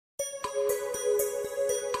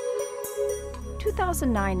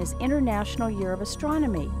2009 is International Year of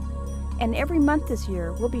Astronomy, and every month this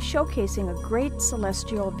year we'll be showcasing a great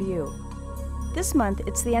celestial view. This month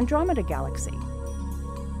it's the Andromeda Galaxy.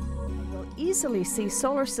 You'll easily see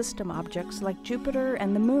solar system objects like Jupiter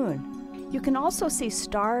and the Moon. You can also see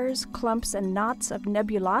stars, clumps, and knots of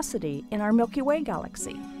nebulosity in our Milky Way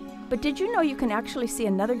Galaxy. But did you know you can actually see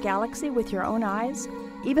another galaxy with your own eyes,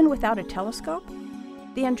 even without a telescope?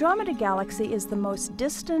 The Andromeda Galaxy is the most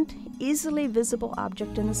distant, easily visible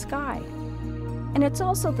object in the sky. And it's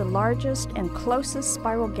also the largest and closest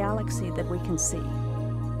spiral galaxy that we can see.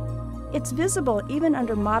 It's visible even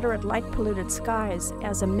under moderate light-polluted skies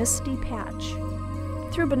as a misty patch.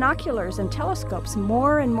 Through binoculars and telescopes,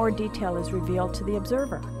 more and more detail is revealed to the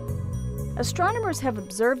observer. Astronomers have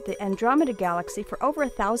observed the Andromeda Galaxy for over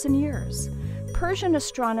 1,000 years. Persian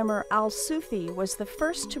astronomer Al-Sufi was the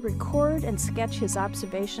first to record and sketch his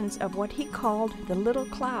observations of what he called the Little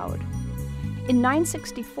Cloud. In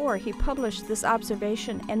 964, he published this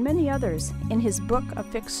observation and many others in his Book of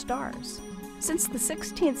Fixed Stars. Since the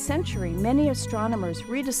 16th century, many astronomers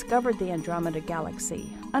rediscovered the Andromeda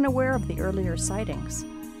Galaxy, unaware of the earlier sightings.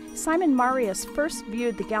 Simon Marius first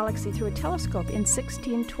viewed the galaxy through a telescope in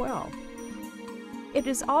 1612. It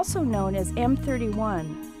is also known as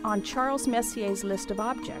M31 on Charles Messier's list of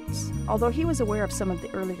objects, although he was aware of some of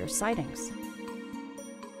the earlier sightings.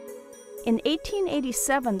 In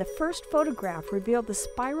 1887, the first photograph revealed the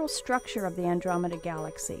spiral structure of the Andromeda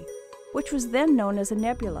Galaxy, which was then known as a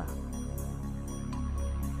nebula.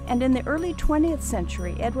 And in the early 20th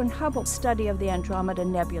century, Edwin Hubble's study of the Andromeda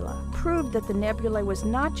Nebula proved that the nebula was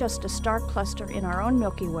not just a star cluster in our own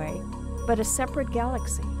Milky Way, but a separate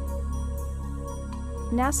galaxy.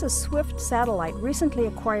 NASA's SWIFT satellite recently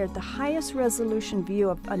acquired the highest resolution view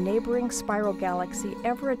of a neighboring spiral galaxy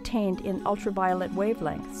ever attained in ultraviolet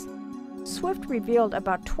wavelengths. SWIFT revealed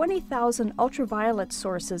about 20,000 ultraviolet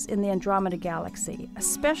sources in the Andromeda Galaxy,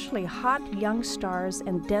 especially hot young stars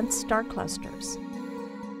and dense star clusters.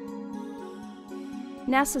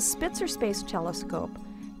 NASA's Spitzer Space Telescope,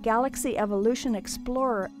 Galaxy Evolution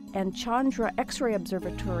Explorer, and Chandra X-ray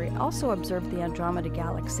Observatory also observed the Andromeda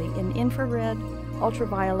Galaxy in infrared,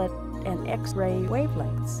 ultraviolet, and X-ray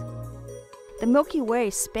wavelengths. The Milky Way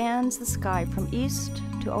spans the sky from east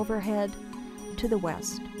to overhead to the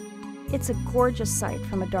west. It's a gorgeous sight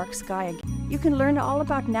from a dark sky. You can learn all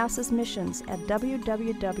about NASA's missions at www.nasa.gov.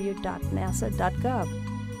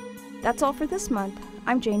 That's all for this month.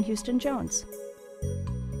 I'm Jane Houston Jones.